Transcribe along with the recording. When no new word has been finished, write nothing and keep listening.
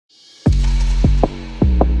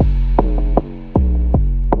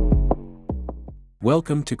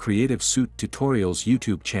Welcome to Creative Suit Tutorials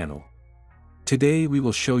YouTube channel. Today we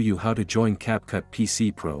will show you how to join CapCut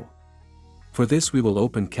PC Pro. For this we will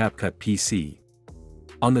open CapCut PC.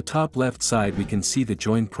 On the top left side we can see the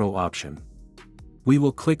Join Pro option. We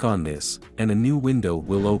will click on this, and a new window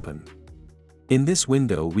will open. In this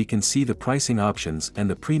window we can see the pricing options and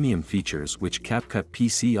the premium features which CapCut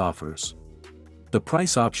PC offers. The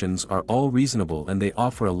price options are all reasonable and they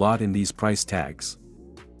offer a lot in these price tags.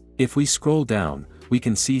 If we scroll down, we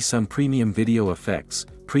can see some premium video effects,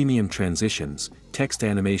 premium transitions, text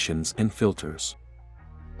animations and filters.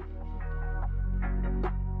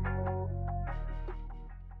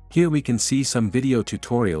 Here we can see some video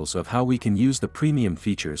tutorials of how we can use the premium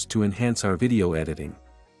features to enhance our video editing.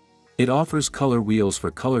 It offers color wheels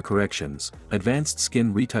for color corrections, advanced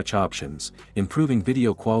skin retouch options, improving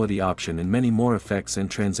video quality option and many more effects and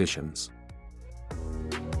transitions.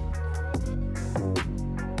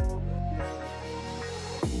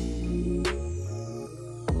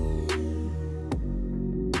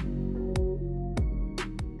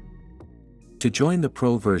 To join the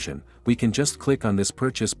Pro version, we can just click on this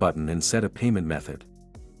purchase button and set a payment method.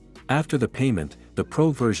 After the payment, the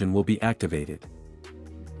Pro version will be activated.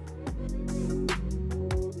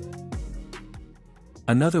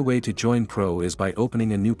 Another way to join Pro is by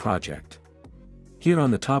opening a new project. Here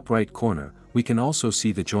on the top right corner, we can also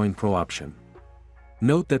see the Join Pro option.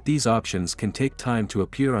 Note that these options can take time to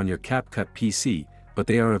appear on your CapCut PC, but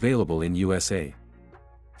they are available in USA.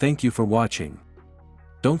 Thank you for watching.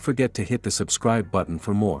 Don't forget to hit the subscribe button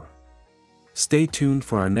for more. Stay tuned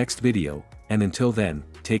for our next video, and until then,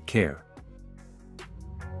 take care.